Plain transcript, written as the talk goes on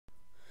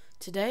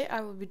Today I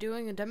will be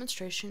doing a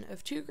demonstration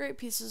of two great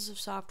pieces of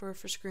software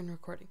for screen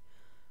recording.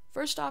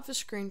 First off is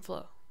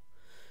ScreenFlow.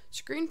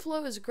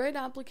 ScreenFlow is a great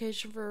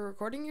application for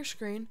recording your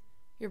screen,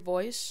 your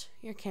voice,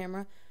 your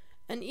camera,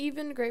 and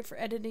even great for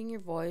editing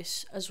your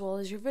voice as well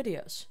as your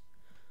videos.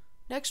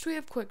 Next we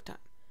have QuickTime.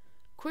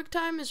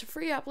 QuickTime is a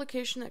free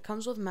application that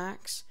comes with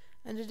Macs,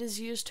 and it is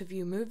used to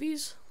view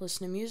movies,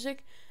 listen to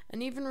music,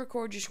 and even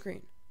record your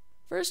screen.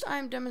 First I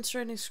am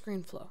demonstrating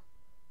ScreenFlow.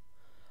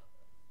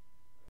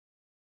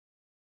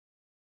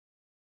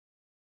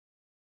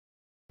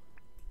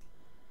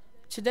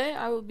 Today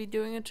I will be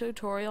doing a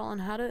tutorial on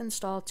how to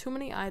install Too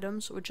Many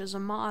Items, which is a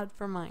mod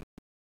for Minecraft.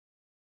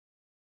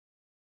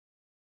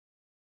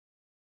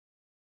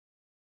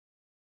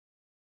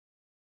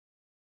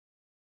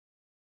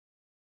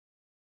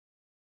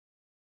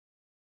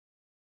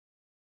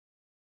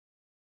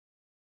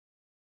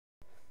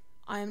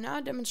 I am now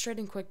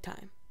demonstrating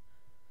QuickTime.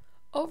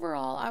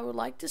 Overall, I would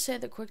like to say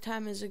that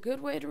QuickTime is a good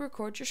way to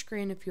record your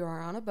screen if you are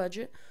on a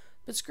budget,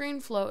 but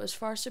ScreenFlow is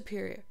far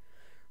superior.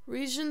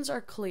 Reasons are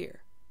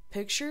clear.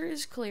 Picture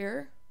is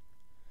clear,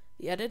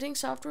 the editing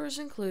software is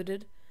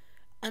included,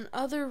 and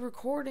other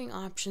recording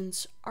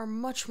options are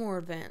much more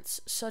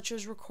advanced, such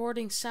as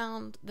recording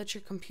sound that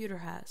your computer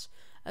has,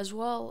 as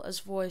well as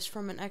voice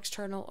from an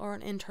external or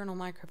an internal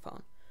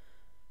microphone.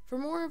 For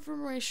more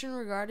information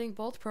regarding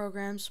both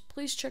programs,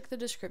 please check the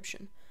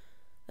description.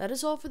 That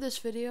is all for this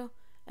video,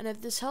 and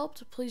if this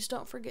helped, please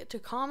don't forget to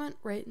comment,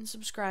 rate, and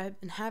subscribe,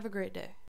 and have a great day.